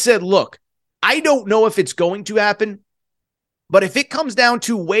 I said, look, I don't know if it's going to happen, but if it comes down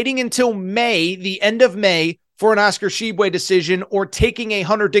to waiting until May, the end of May, for an Oscar Tshiebwe decision or taking a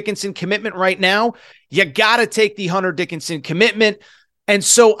Hunter Dickinson commitment right now, you got to take the Hunter Dickinson commitment. And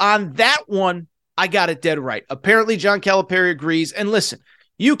so on that one, I got it dead right. Apparently, John Calipari agrees. And listen,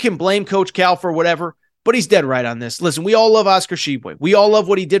 you can blame Coach Cal for whatever, but he's dead right on this. Listen, we all love Oscar Tshiebwe. We all love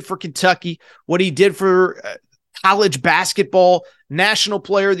what he did for Kentucky, what he did for college basketball, National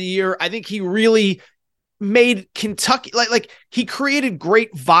Player of the Year. I think he really made Kentucky, like he created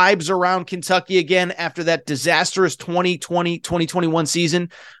great vibes around Kentucky again after that disastrous 2020-2021 season.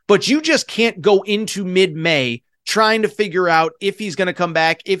 But you just can't go into mid-May trying to figure out if he's going to come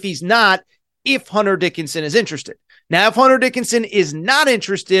back, if he's not, if Hunter Dickinson is interested. Now, if Hunter Dickinson is not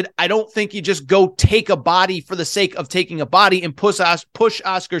interested, I don't think you just go take a body for the sake of taking a body and push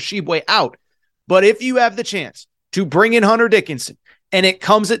Oscar Tshiebwe out. But if you have the chance to bring in Hunter Dickinson, and it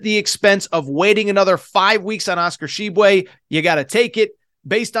comes at the expense of waiting another 5 weeks on Oscar Tshiebwe, you got to take it.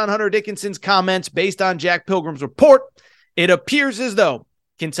 Based on Hunter Dickinson's comments, based on Jack Pilgrim's report, it appears as though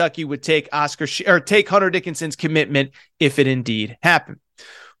Kentucky would take Hunter Dickinson's commitment if it indeed happened.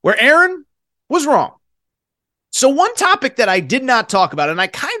 Where Aaron was wrong. So one topic that I did not talk about, and I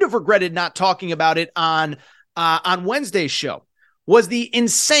kind of regretted not talking about it on Wednesday's show, was the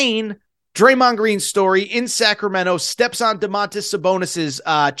insane Draymond Green story in Sacramento. Steps on Domantas Sabonis's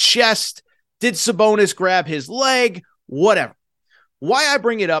chest. Did Sabonis grab his leg? Whatever. Why I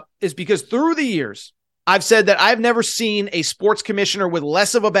bring it up is because through the years, I've said that I've never seen a sports commissioner with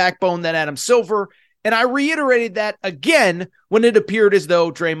less of a backbone than Adam Silver, and I reiterated that again when it appeared as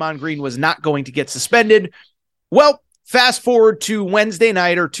though Draymond Green was not going to get suspended. Well, fast forward to Wednesday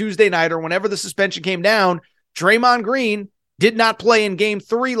night or Tuesday night or whenever the suspension came down, Draymond Green did not play in game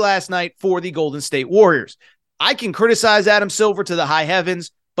 3 last night for the Golden State Warriors. I can criticize Adam Silver to the high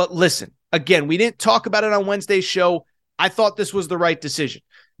heavens, but listen, again, we didn't talk about it on Wednesday's show. I thought this was the right decision.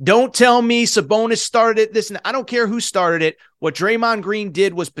 Don't tell me Sabonis started it. I don't care who started it. What Draymond Green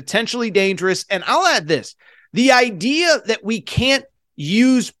did was potentially dangerous. And I'll add this. The idea that we can't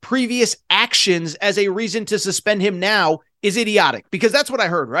use previous actions as a reason to suspend him now is idiotic, because that's what I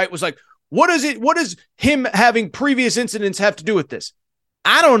heard, right? It was like, what does him having previous incidents have to do with this?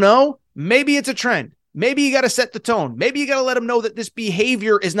 I don't know. Maybe it's a trend. Maybe you got to set the tone. Maybe you got to let him know that this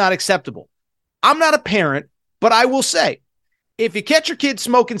behavior is not acceptable. I'm not a parent, but I will say, if you catch your kid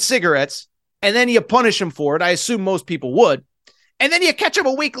smoking cigarettes and then you punish him for it, I assume most people would, and then you catch him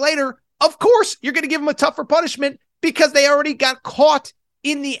a week later, of course, you're going to give him a tougher punishment because they already got caught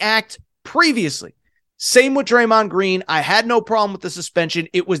in the act previously. Same with Draymond Green. I had no problem with the suspension.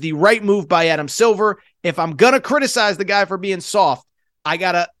 It was the right move by Adam Silver. If I'm going to criticize the guy for being soft, I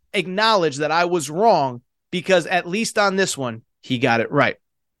got to acknowledge that I was wrong, because at least on this one, he got it right.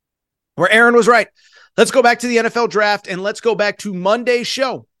 Where Aaron was right. Let's go back to the NFL draft, and let's go back to Monday's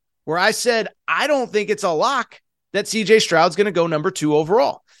show where I said, I don't think it's a lock that CJ Stroud's going to go number 2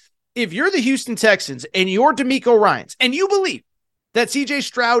 overall. If you're the Houston Texans and you're DeMeco Ryans and you believe that CJ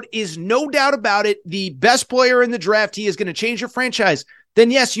Stroud is, no doubt about it, the best player in the draft, he is going to change your franchise,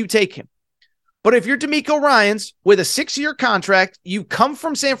 then yes, you take him. But if you're DeMeco Ryans with a 6-year contract, you come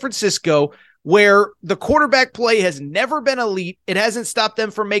from San Francisco where the quarterback play has never been elite. It hasn't stopped them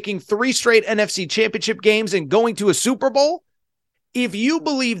from making 3 straight NFC championship games and going to a Super Bowl. If you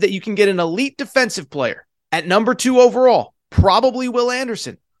believe that you can get an elite defensive player at number 2 overall, probably Will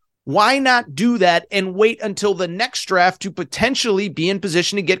Anderson, why not do that and wait until the next draft to potentially be in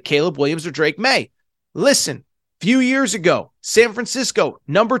position to get Caleb Williams or Drake May? Listen, a few years ago, San Francisco,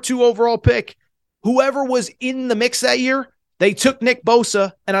 number 2 overall pick, whoever was in the mix that year, they took Nick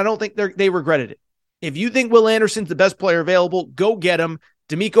Bosa, and I don't think they regretted it. If you think Will Anderson's the best player available, go get him.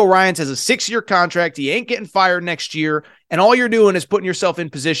 DeMeco Ryans has a 6-year contract. He ain't getting fired next year, and all you're doing is putting yourself in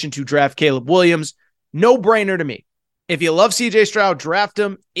position to draft Caleb Williams. No brainer to me. If you love CJ Stroud, draft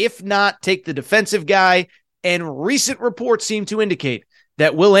him. If not, take the defensive guy. And recent reports seem to indicate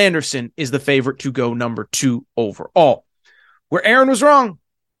that Will Anderson is the favorite to go number 2 overall. Where Aaron was wrong,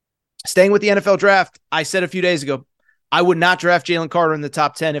 staying with the NFL draft, I said a few days ago, I would not draft Jalen Carter in the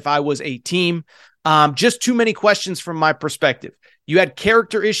top 10 if I was a team. Just too many questions from my perspective. You had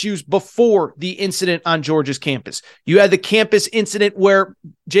character issues before the incident on Georgia's campus. You had the campus incident where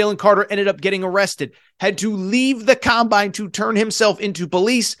Jalen Carter ended up getting arrested, had to leave the combine to turn himself into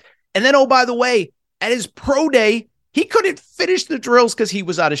police. And then, oh, by the way, at his pro day, he couldn't finish the drills because he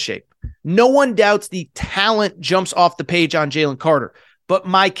was out of shape. No one doubts the talent jumps off the page on Jalen Carter. But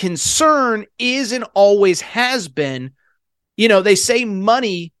my concern is, and always has been, they say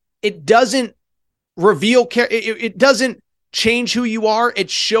money, it doesn't reveal, it doesn't change who you are. It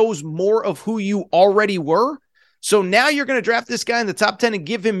shows more of who you already were. So now you're going to draft this guy in the top 10 and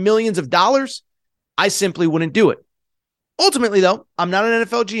give him millions of dollars? I simply wouldn't do it. Ultimately, though, I'm not an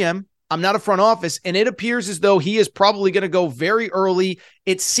NFL GM. I'm not a front office, and it appears as though he is probably going to go very early.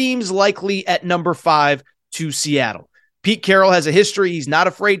 It seems likely at number 5 to Seattle. Pete Carroll has a history. He's not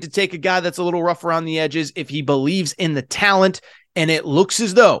afraid to take a guy that's a little rough around the edges if he believes in the talent, and it looks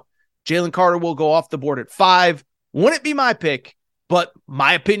as though Jalen Carter will go off the board at 5. Wouldn't be my pick, but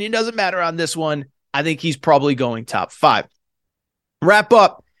my opinion doesn't matter on this one. I think he's probably going top 5. Wrap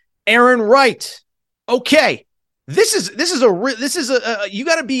up. Aaron Wright. Okay. This is you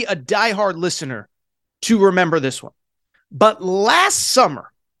got to be a diehard listener to remember this one. But last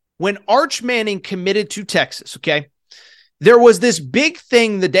summer, when Arch Manning committed to Texas, okay, there was this big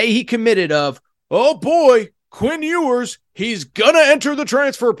thing the day he committed of, oh boy, Quinn Ewers, he's going to enter the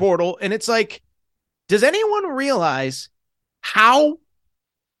transfer portal. And it's like, does anyone realize how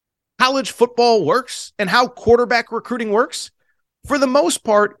college football works and how quarterback recruiting works? For the most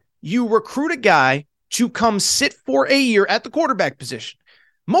part, you recruit a guy to come sit for a year at the quarterback position.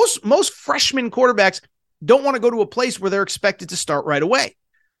 Most freshman quarterbacks don't want to go to a place where they're expected to start right away.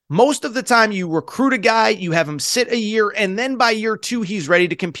 Most of the time you recruit a guy, you have him sit a year, and then by year 2, he's ready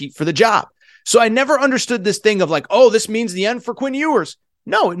to compete for the job. So I never understood this thing of like, oh, this means the end for Quinn Ewers.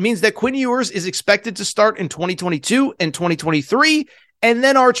 No, it means that Quinn Ewers is expected to start in 2022 and 2023, and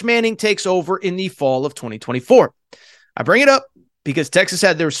then Arch Manning takes over in the fall of 2024. I bring it up because Texas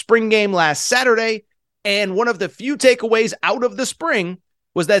had their spring game last Saturday, and one of the few takeaways out of the spring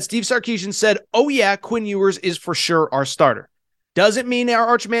was that Steve Sarkisian said, oh yeah, Quinn Ewers is for sure our starter. Doesn't mean our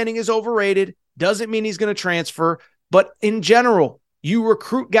Arch Manning is overrated. Doesn't mean he's going to transfer. But in general, you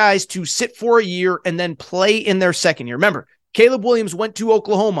recruit guys to sit for a year and then play in their second year. Remember, Caleb Williams went to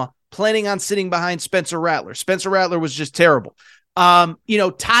Oklahoma planning on sitting behind Spencer Rattler. Spencer Rattler was just terrible.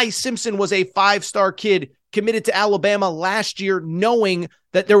 Ty Simpson was a 5-star kid committed to Alabama last year, knowing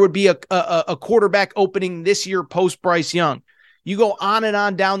that there would be a quarterback opening this year post Bryce Young. You go on and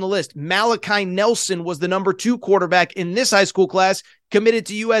on down the list. Malachi Nelson was the number 2 quarterback in this high school class, committed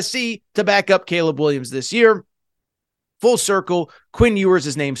to USC to back up Caleb Williams this year. Full circle, Quinn Ewers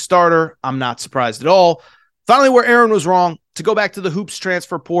is named starter. I'm not surprised at all. Finally, where Aaron was wrong, to go back to the Hoops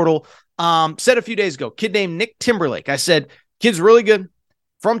transfer portal, said a few days ago, kid named Nick Timberlake. I said, kid's really good,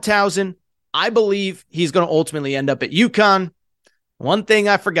 from Towson. I believe he's going to ultimately end up at UConn. One thing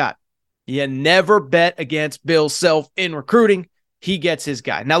I forgot, you never bet against Bill Self in recruiting. He gets his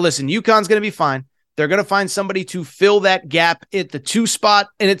guy. Now listen, UConn's going to be fine. They're going to find somebody to fill that gap at the 2 spot.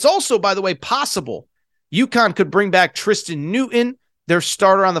 And it's also, by the way, possible UConn could bring back Tristan Newton, their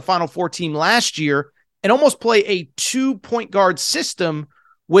starter on the Final Four team last year, and almost play a 2-point guard system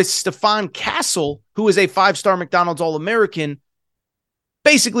with Stephon Castle, who is a 5-star McDonald's All-American,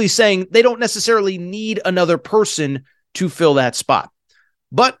 basically saying they don't necessarily need another person to fill that spot.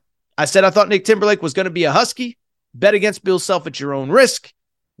 But I said I thought Nick Timberlake was going to be a Husky. Bet against Bill Self at your own risk.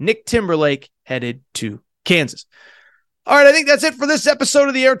 Nick Timberlake headed to Kansas. All right, I think that's it for this episode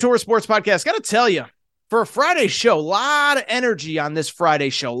of the Aaron Torres Sports Podcast. Got to tell you, for a Friday show, a lot of energy on this Friday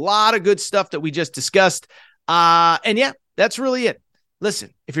show. A lot of good stuff that we just discussed. And yeah, that's really it.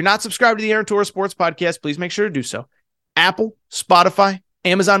 Listen, if you're not subscribed to the Aaron Torres Sports Podcast, please make sure to do so. Apple, Spotify,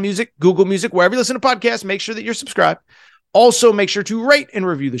 Amazon Music, Google Music, wherever you listen to podcasts, make sure that you're subscribed. Also, make sure to rate and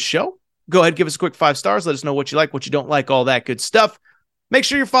review the show. Go ahead, give us a quick 5 stars. Let us know what you like, what you don't like, all that good stuff. Make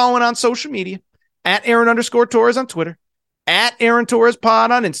sure you're following on social media at Aaron_Torres on Twitter, at Aaron Torres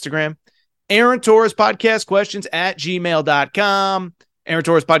Pod on Instagram, Aaron Torres Podcast Questions at gmail.com, Aaron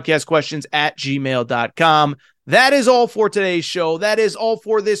Torres Podcast Questions at gmail.com. That is all for today's show. That is all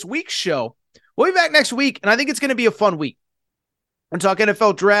for this week's show. We'll be back next week, and I think it's going to be a fun week. We're talking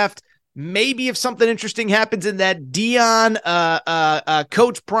NFL draft. Maybe if something interesting happens in that Dion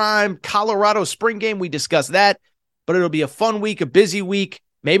Coach Prime Colorado spring game, we discuss that. But it'll be a fun week, a busy week.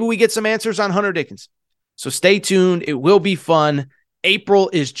 Maybe we get some answers on Hunter Dickinson. So stay tuned. It will be fun. April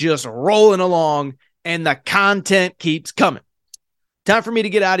is just rolling along, and the content keeps coming. Time for me to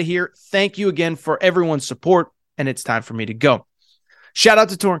get out of here. Thank you again for everyone's support, and it's time for me to go. Shout out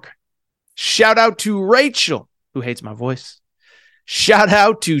to Torque. Shout out to Rachel, who hates my voice. Shout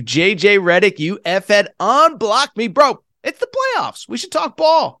out to JJ Reddick. You F-head, unblock me, bro. It's the playoffs. We should talk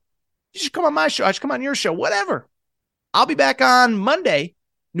ball. You should come on my show. I should come on your show. Whatever. I'll be back on Monday.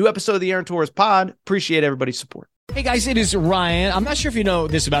 New episode of the Aaron Torres Pod. Appreciate everybody's support. Hey guys, it is Ryan. I'm not sure if you know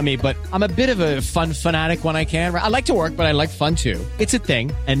this about me, but I'm a bit of a fun fanatic when I can. I like to work, but I like fun too. It's a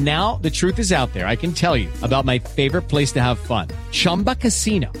thing. And now the truth is out there. I can tell you about my favorite place to have fun. Chumba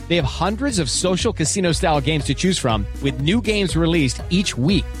Casino. They have hundreds of social casino style games to choose from with new games released each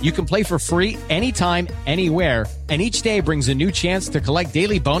week. You can play for free anytime, anywhere. And each day brings a new chance to collect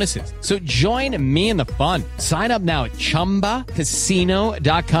daily bonuses. So join me in the fun. Sign up now at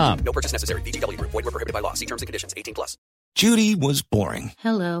ChumbaCasino.com. No purchase necessary. VGW Group. Void where prohibited by law. See terms and conditions. 18+. Judy was boring.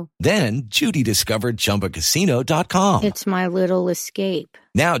 Hello. Then Judy discovered ChumbaCasino.com. It's my little escape.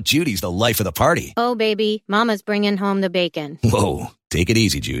 Now Judy's the life of the party. Oh, baby, mama's bringing home the bacon. Whoa, take it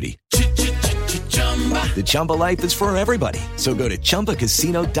easy, Judy. The Chumba life is for everybody. So go to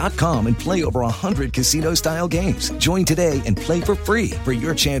ChumbaCasino.com and play over 100 casino-style games. Join today and play for free for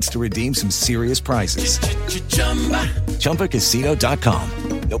your chance to redeem some serious prizes. ChumbaCasino.com.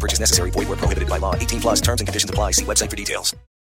 No purchase necessary. Void where prohibited by law. 18+. Terms and conditions apply. See website for details.